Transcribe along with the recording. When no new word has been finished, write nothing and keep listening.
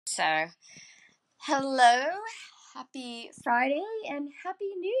So, hello, happy Friday, and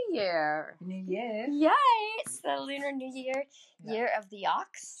happy New Year! New Year. Yay! It's the Lunar New Year, year of the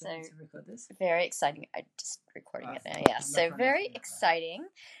Ox. So, to record this. Very exciting. I'm just recording it now. Yeah, so very exciting.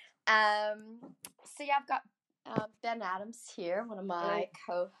 So yeah, I've got Ben Adams here, one of my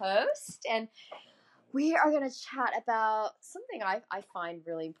co-hosts, and we are going to chat about something I find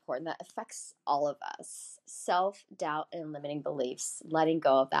really important that affects all of us: self-doubt and limiting beliefs, letting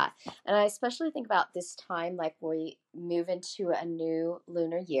go of that. And I especially think about this time, like we move into a new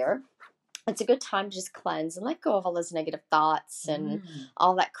lunar year. It's a good time to just cleanse and let go of all those negative thoughts and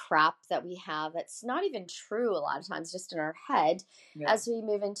all that crap that we have that's not even true a lot of times, just in our head, as we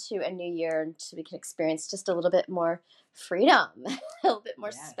move into a new year, and so we can experience just a little bit more freedom, a little bit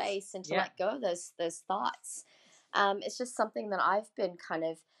more space, and to let go of those thoughts. It's just something that I've been kind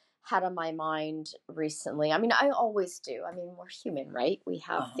of had on my mind recently. I mean, I always do. I mean, we're human, right? We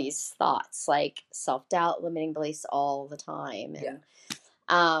have these thoughts like self-doubt, limiting beliefs all the time.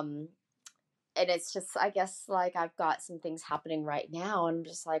 And it's just, I guess, like I've got some things happening right now, and I'm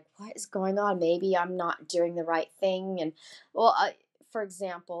just like, what is going on? Maybe I'm not doing the right thing. And well, for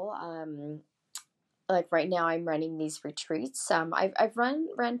example, like right now I'm running these retreats. I've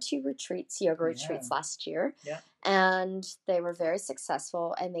ran 2 retreats, yoga retreats last year, and they were very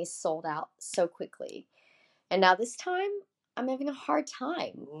successful, and they sold out so quickly. And now this time I'm having a hard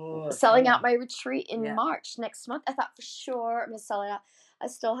time selling out my retreat in March next month. I thought for sure I'm going to sell it out. I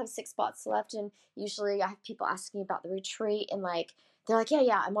still have 6 spots left, and usually I have people asking me about the retreat, and like they're like,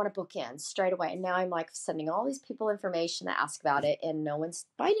 yeah, I want to book in straight away. And now I'm like sending all these people information that ask about it, and no one's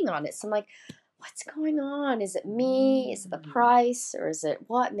biting on it. So I'm like, what's going on? Is it me? Is it the price? Or is it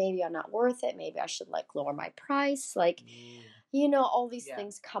what? Maybe I'm not worth it. Maybe I should like lower my price. Like, all these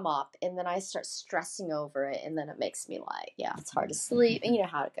things come up, and then I start stressing over it, and then it makes me like, it's hard to sleep, and you know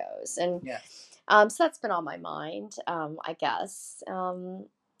how it goes. And so that's been on my mind, I guess. And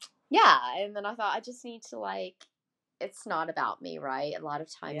then I thought I just need to it's not about me, right? A lot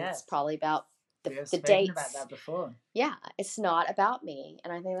of times it's probably about the dates. About that before. Yeah, it's not about me.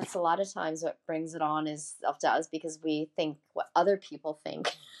 And I think that's a lot of times what brings it on is self-doubt, is because we think what other people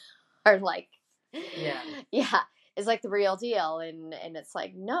think are like, is like the real deal. And it's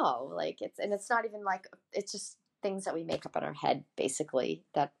like, no, like it's not even like, it's just things that we make up in our head, basically,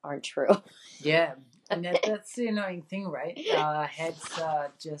 that aren't true. Yeah. And that's the annoying thing, right? Our heads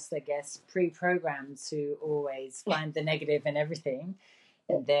are just, I guess, pre-programmed to always find the negative in everything.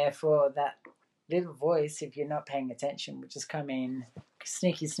 And therefore that little voice, if you're not paying attention, will just come in,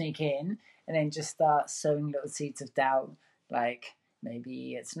 sneak in, and then just start sowing little seeds of doubt. Like,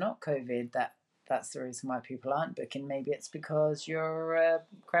 maybe it's not COVID that's the reason why people aren't booking. Maybe it's because you're a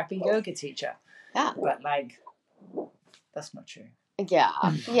crappy yoga teacher. Yeah. But that's not true. Yeah.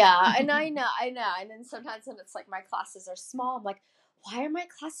 And I know. And then sometimes when it's like my classes are small, I'm like, why are my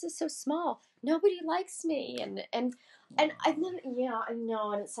classes so small? Nobody likes me. And then, I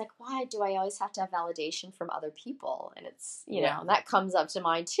know. And it's like, why do I always have to have validation from other people? And it's, that comes up to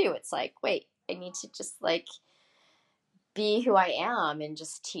mind too. It's like, wait, I need to just be who I am and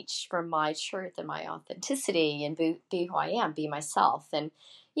just teach from my truth and my authenticity, and be who I am, be myself. And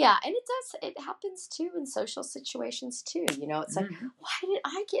and it happens too in social situations too. It's like, why did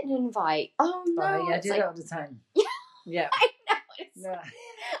I get an invite? Oh no, I do it all the time. Yeah, I know.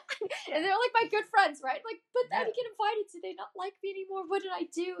 And they're like my good friends, right? Like, but I didn't get invited. Do they not like me anymore? What did I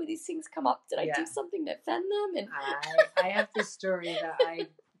do? These things come up. Did I do something to offend them? And I have this story that I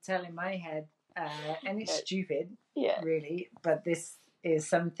tell in my head, and it's stupid, really. But this is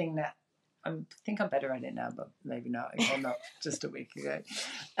something that I think I'm better at it now, but maybe not. Or not just a week ago.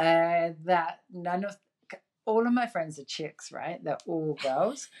 That all of my friends are chicks, right? They're all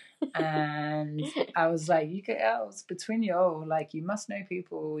girls. And I was like, you girls, between you all, like, you must know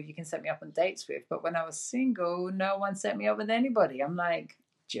people you can set me up on dates with. But when I was single, no one set me up with anybody. I'm like,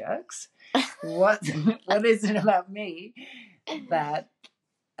 jerks. What is it about me that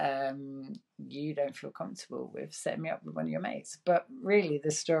you don't feel comfortable with setting me up with one of your mates? But really, the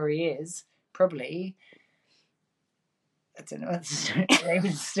story is probably, I don't know what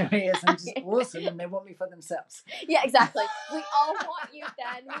the story is. I'm just awesome, and they want me for themselves. Yeah, exactly. We all want you,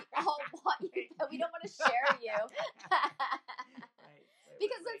 Ben. We all want you, Ben. We don't want to share you.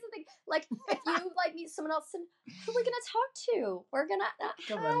 Because that's the thing. Like, if you meet someone else, and who are we gonna talk to? We're gonna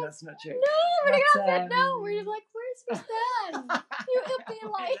come on, that's not true. No, we're gonna no. We're like, where's Miss Ben? He'll be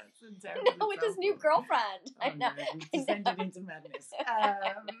like, no, with his new girlfriend. I know. Descended into madness.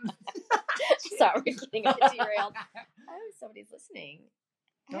 Sorry, getting a bit derailed. Oh, somebody's listening.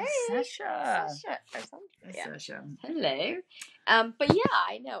 Hey, Sasha. Sasha or something. Yeah. Sasha. Hello. But yeah,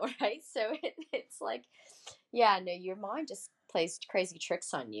 I know, right? So it's like, yeah, no, your mind just plays crazy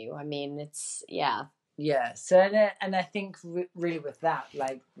tricks on you. I mean, it's Yeah. So and I think really with that,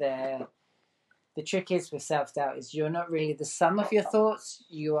 like the trick is with self-doubt is you're not really the sum of your thoughts.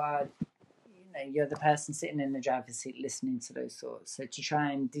 You are, you're the person sitting in the driver's seat listening to those thoughts. So to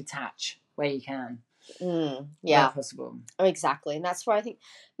try and detach where you can, where possible. Oh, exactly. And that's where I think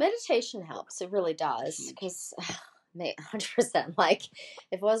meditation helps. It really does. Because 100%. Like,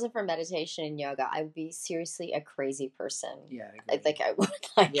 if it wasn't for meditation and yoga, I would be seriously a crazy person. Yeah, I think I would.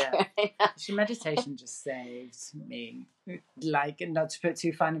 Like, yeah. Meditation just saved me. Like, and not to put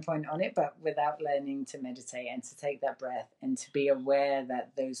too fine a point on it, but without learning to meditate and to take that breath and to be aware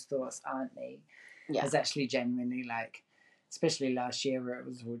that those thoughts aren't me, has actually genuinely, like, especially last year where it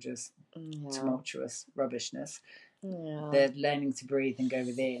was all just tumultuous rubbishness. The learning to breathe and go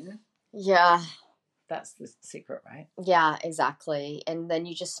within. Yeah. That's the secret, right? Yeah, exactly. And then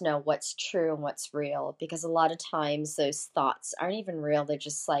you just know what's true and what's real, because a lot of times those thoughts aren't even real. They're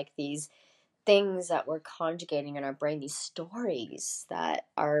just like these things that we're conjugating in our brain, these stories that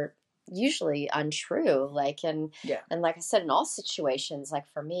are usually untrue. Like, and like I said, in all situations, like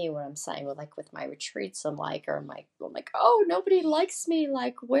for me, what I'm saying, with like with my retreats, I'm like, oh, nobody likes me.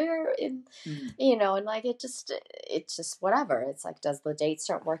 Like, where in, and like it's just whatever. It's like, does the dates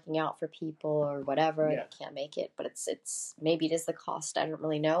aren't working out for people or whatever, and I can't make it. But it's maybe it is the cost. I don't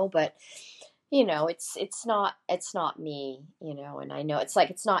really know, but it's not me, and I know it's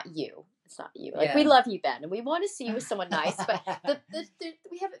like, it's not you. It's not you. Like, we love you, Ben, and we want to see you with someone nice, but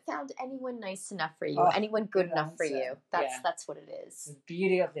we haven't found anyone nice enough for you, anyone good enough for you. That's what it is. The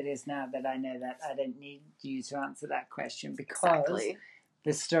beauty of it is now that I know that I don't need you to answer that question, because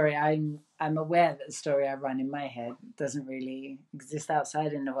the story I'm aware that the story I run in my head doesn't really exist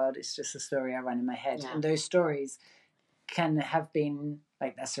outside in the world. It's just a story I run in my head, and those stories can have been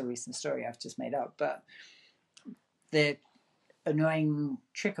like, that's a recent story I've just made up, but the annoying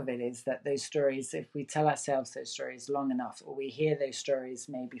trick of it is that those stories, if we tell ourselves those stories long enough, or we hear those stories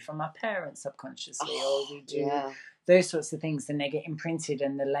maybe from our parents subconsciously, or we do those sorts of things, then they get imprinted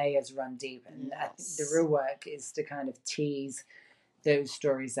and the layers run deep. And I think the real work is to kind of tease those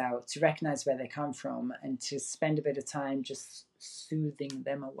stories out, to recognize where they come from, and to spend a bit of time just soothing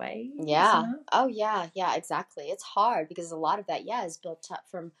them away. Oh yeah, exactly. It's hard because a lot of that is built up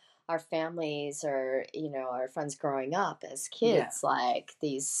from our families, or our friends growing up as kids, like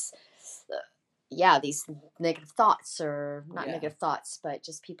these these negative thoughts, or not negative thoughts, but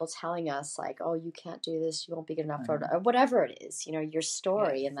just people telling us like, oh, you can't do this, you won't be good enough for it, or whatever it is, your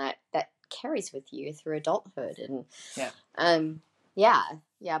story, and that carries with you through adulthood. And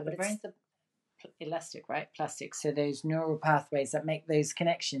but the brain's elastic, right? Plastic. So those neural pathways that make those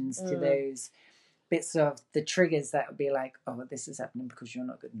connections to those bits of the triggers that would be like, oh, this is happening because you're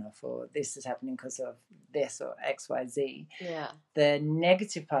not good enough, or this is happening because of this, or XYZ. The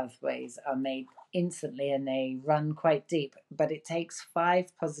negative pathways are made instantly and they run quite deep, but it takes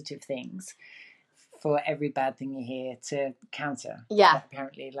 5 positive things for every bad thing you hear to counter.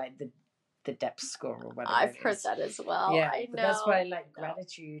 Apparently, like the depth score or whatever. I've heard that as well. I know. That's why, like,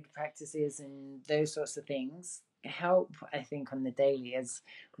 gratitude practices and those sorts of things help, I think, on the daily, as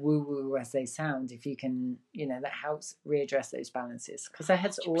woo-woo as they sound. If you can, that helps readdress those balances, because I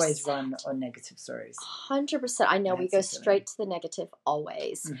had to always run on negative stories. 100%. I know, we go straight to the negative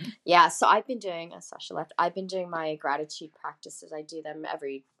always. So I've been doing, Sasha left, I've been doing my gratitude practices. I do them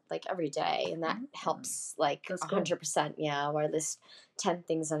every day, and that helps, like, 100%. Where I list 10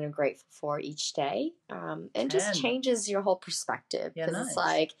 things that I'm grateful for each day, and just changes your whole perspective, because it's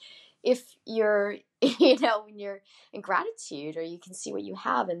like, if you're when you're in gratitude, or you can see what you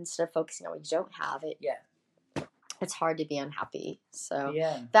have instead of focusing on what you don't have, it's hard to be unhappy. So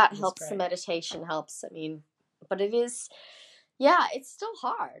that helps. The meditation helps. I mean, but it is it's still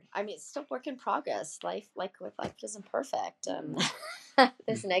hard. I mean, it's still work in progress. Life isn't perfect.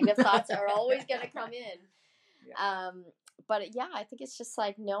 Those negative thoughts are always going to come in. But I think it's just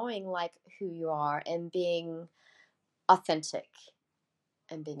like knowing, like, who you are and being authentic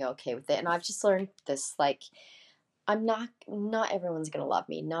and being okay with it. And I've just learned this, like, not everyone's going to love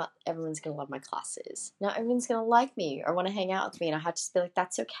me. Not everyone's going to love my classes. Not everyone's going to like me or want to hang out with me. And I have to just be like,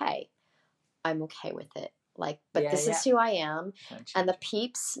 that's okay. I'm okay with it. Like, but this is who I am. And the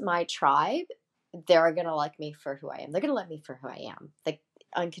peeps, my tribe, they're going to like me for who I am. They're going to love me for who I am. Like,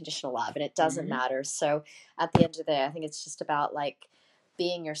 unconditional love. And it doesn't matter. So at the end of the day, I think it's just about, like,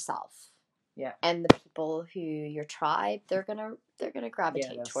 being yourself. And the people who your tribe, they're gonna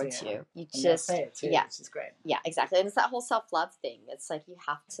gravitate towards you. You and just say it too, which is great. Yeah, exactly. And it's that whole self-love thing. It's like you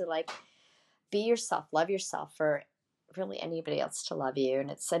have to like be yourself, love yourself for really anybody else to love you.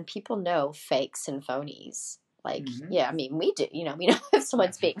 And people know fakes and phonies. Like, I mean, we do, we know if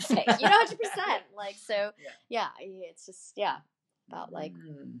someone's being fake, 100%. Like, so it's just, about like,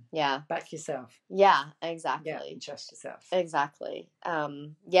 back yourself. Yeah, exactly. Yeah, and trust yourself. Exactly.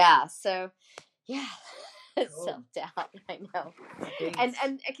 So cool. Self-doubt, I know. And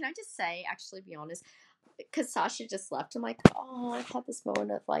can I just say, actually be honest, because Sasha just left, I'm like, oh, I've had this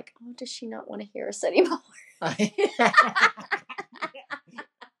moment of like, oh, does she not want to hear us anymore? I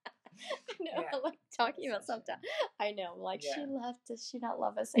know, like talking about self-doubt. I know, like she left. Does she not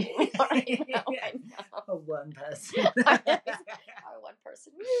love us anymore? I know. Or one person. Or one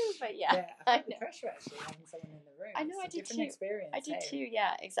person. But I know. Pressure actually having someone in the room. I know, I did too. Experience. I did too.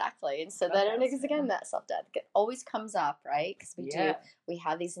 Yeah, exactly. And so then, because again, that self-doubt always comes up, right? Because we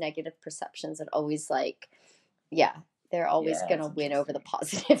have these negative perceptions that always like, they're always gonna win over the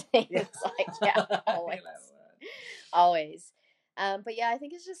positive things. Like, always. But I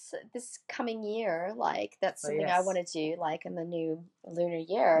think it's just this coming year, like that's something I want to do, like in the new lunar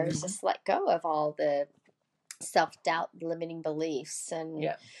year, is just let go of all the self-doubt, limiting beliefs,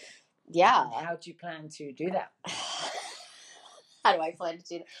 and How do you plan to do that? How do I plan to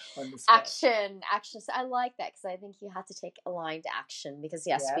do that? Action. So I like that because I think you have to take aligned action because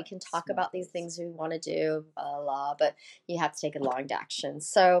we can talk about these things we want to do, blah, blah, blah, but you have to take aligned action.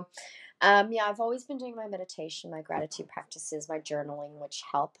 So I've always been doing my meditation, my gratitude practices, my journaling, which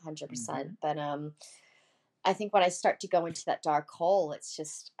help 100%. But I think when I start to go into that dark hole, it's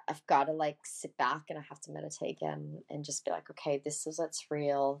just, I've got to like sit back and I have to meditate again and just be like, okay, this is what's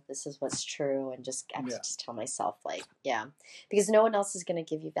real. This is what's true. And just, I have to just tell myself like, because no one else is going to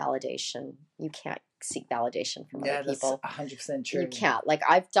give you validation. You can't seek validation from other people. That's 100% true. You can't. Like,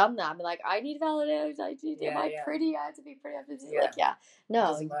 I've done that. I'm like, I need validation. I need, am I pretty? I have to be pretty. I have to be like, no. It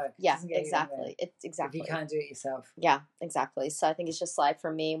doesn't work. Exactly. It's exactly. If you can't do it yourself. Yeah, exactly. So I think it's just like,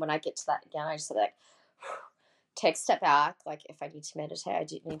 for me, when I get to that again, I just like, take a step back. Like, if I need to meditate, I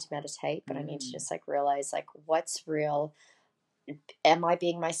do need to meditate, but I need to just like realize like what's real. Am I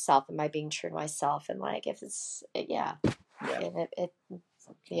being myself? Am I being true to myself? And like, if it's I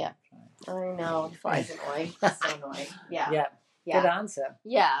know, the fly's annoying. It's so annoying. Yeah. Good answer.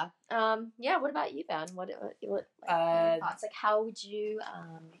 Yeah. What about you, Ben? What thoughts? Like, how would you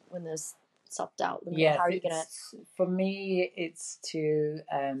when there's self-doubt? How are you gonna? For me, it's to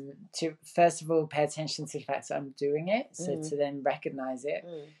first of all pay attention to the fact that I'm doing it, so to then recognize it,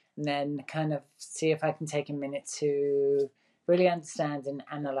 and then kind of see if I can take a minute to really understand and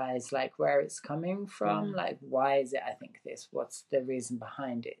analyze like where it's coming from, like why is it I think this, what's the reason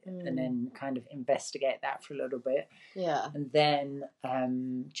behind it, and then kind of investigate that for a little bit, and then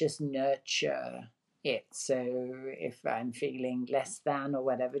just nurture it. So if I'm feeling less than or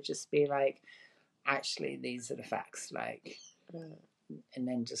whatever, just be like, actually these are the facts, like, and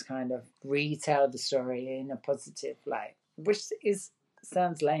then just kind of retell the story in a positive light, which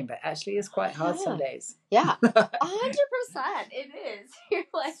sounds lame, but actually is quite hard some days. 100%. It is. You're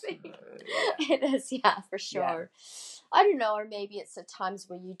like, it is, for sure. I don't know, or maybe it's the times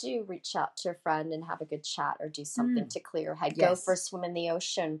where you do reach out to a friend and have a good chat or do something to clear your head. Go for a swim in the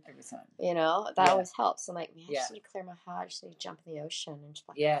ocean. Every time. That always helps. I'm like, man, I just need to clear my head. I just need to jump in the ocean and just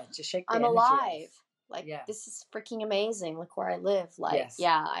like, just shake the I'm energy alive. off. Like, this is freaking amazing. Look where I live. Like,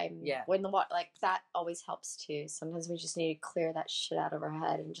 I'm when the water, like, that always helps too. Sometimes we just need to clear that shit out of our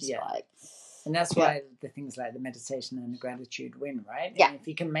head and just like. And that's why the things like the meditation and the gratitude win, right? Yeah. And if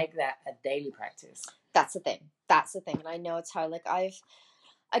you can make that a daily practice. That's the thing. And I know it's hard. Like, I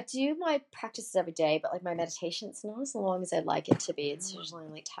do my practices every day, but like my meditation, it's not as long as I'd like it to be. It's usually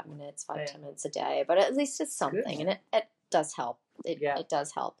only 10 minutes, 10 minutes a day, but at least it's something. Good. And it does help. It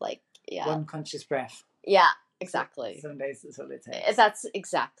does help. Like, one conscious breath. Yeah, exactly. Some days that's all it takes. That's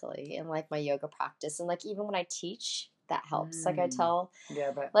exactly. And like my yoga practice, and like even when I teach, that helps. Like I tell,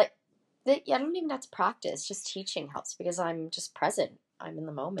 like, I don't even have to practice. Just teaching helps because I'm just present. I'm in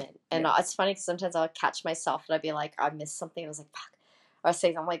the moment. And it's funny because sometimes I'll catch myself and I'd be like, I missed something. I was like, fuck. Or I was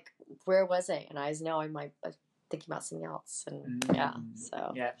saying, I'm like, where was I? And I was I'm thinking about something else. And I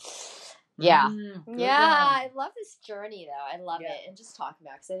love this journey though. I love it. And just talking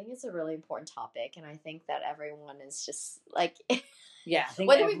about it because I think it's a really important topic. And I think that everyone is just like,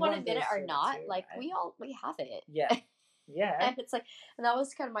 whether we want to admit it or not, too, like right? we have it. And it's like, and that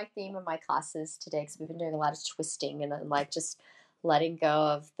was kind of my theme of my classes today because we've been doing a lot of twisting and like just letting go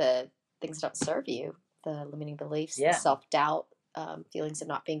of the things that don't serve you, the limiting beliefs, the self-doubt, feelings of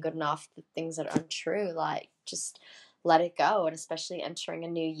not being good enough, the things that are untrue, like just let it go. And especially entering a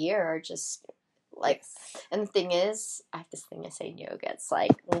new year, just like, and the thing is, I have this thing I say in yoga, it's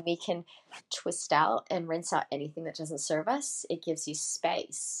like when we can twist out and rinse out anything that doesn't serve us, it gives you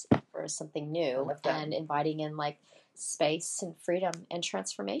space for something new and inviting in like space and freedom and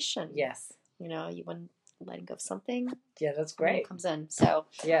transformation. Yes. You know, you want letting go of something. Yeah, that's great. Comes in. So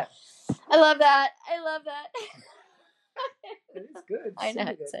yeah. I love that. It's good. I know,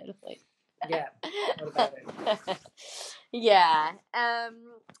 good. Totally. Yeah. What about it? Yeah.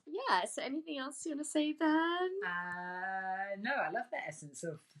 Yeah. So anything else you want to say, Ben? No, I love the essence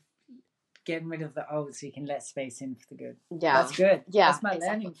of getting rid of the old so you can let space in for the good. Yeah. That's good. Yeah. That's my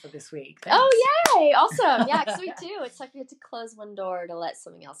learning for this week. Thanks. Oh, yay. Awesome. Yeah, because we do. It's like we have to close one door to let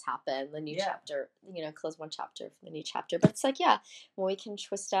something else happen. The new chapter, close one chapter for the new chapter. But it's like, when we can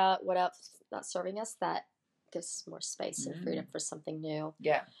twist out what else not serving us, that gives more space and freedom for something new.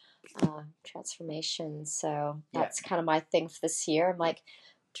 Yeah. Transformation. So that's kind of my thing for this year. I'm like,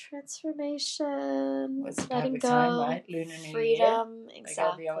 transformation, letting go, time, right? Lunar New freedom. Year.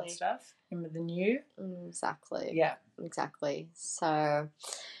 Exactly. The old stuff in with the new. Exactly. Yeah. Exactly. So,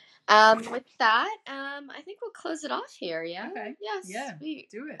 with that, I think we'll close it off here. Yeah. Okay. Yes. Yeah. We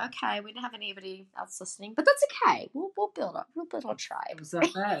do it. Okay. We didn't have anybody else listening, but that's okay. We'll build up. We'll build our tribe. It was our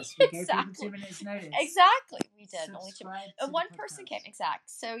first. We gave people 2 minutes notice. Exactly. We did. Subscribe only one person came. Exact.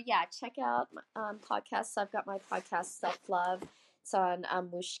 So check out my podcasts. I've got my podcast Self Love. It's on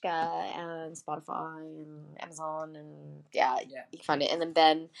Whooshka and Spotify and Amazon and you can find it. And then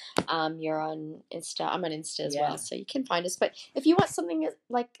Ben, you're on Insta. I'm on Insta as well, so you can find us. But if you want something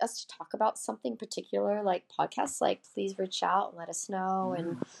like us to talk about something particular, like podcasts, like please reach out and let us know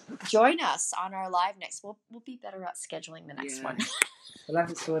and join us on our live next. We'll be better at scheduling the next one. We'll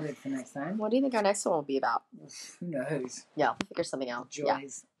have it sorted for next time. What do you think our next one will be about? Who knows? Yeah, we'll figure something out. Joys. Yeah.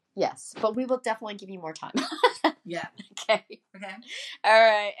 Yes, but we will definitely give you more time. Yeah. Okay. Okay. All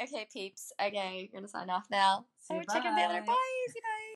right. Okay, peeps. Okay, you're going to sign off now. See you, check in the other. Bye. See you.